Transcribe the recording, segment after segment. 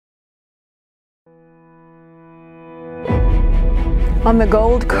On the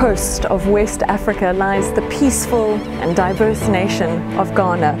Gold Coast of West Africa lies the peaceful and diverse nation of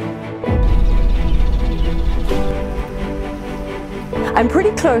Ghana. I'm pretty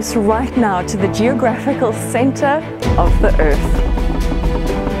close right now to the geographical center of the Earth.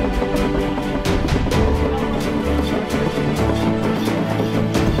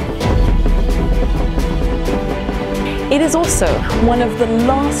 It is also one of the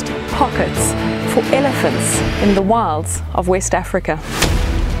last pockets for elephants in the wilds of West Africa.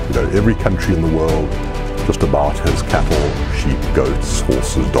 You know, every country in the world just about has cattle, sheep, goats,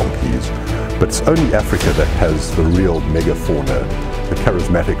 horses, donkeys, but it's only Africa that has the real megafauna, the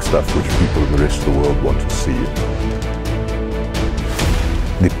charismatic stuff which people in the rest of the world want to see.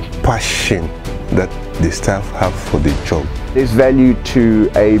 The passion that the staff have for the job. There's value to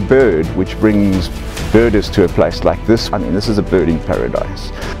a bird which brings birders to a place like this. I mean, this is a birding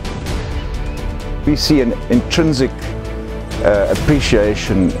paradise. We see an intrinsic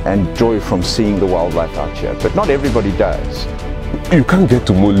appreciation and joy from seeing the wildlife out here, but not everybody does. You can't get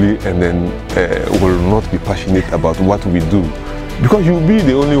to Mali and then will not be passionate about what we do, because you'll be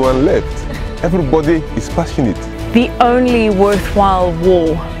the only one left. Everybody is passionate. The only worthwhile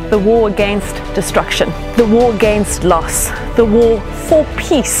war, the war against destruction, the war against loss, the war for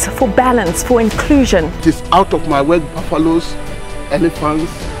peace, for balance, for inclusion. It is out of my work. Buffaloes,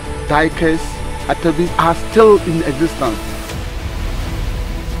 elephants, tigers, atabi are still in existence.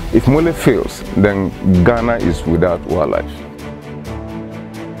 If Mali fails, then Ghana is without wildlife.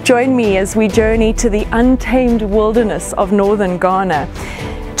 Join me as we journey to the untamed wilderness of northern Ghana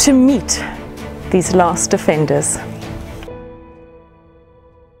to meet these last defenders.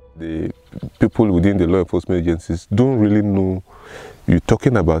 The people within the law enforcement agencies don't really know you're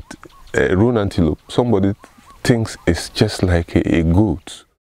talking about a roan antelope. Somebody thinks it's just like a goat.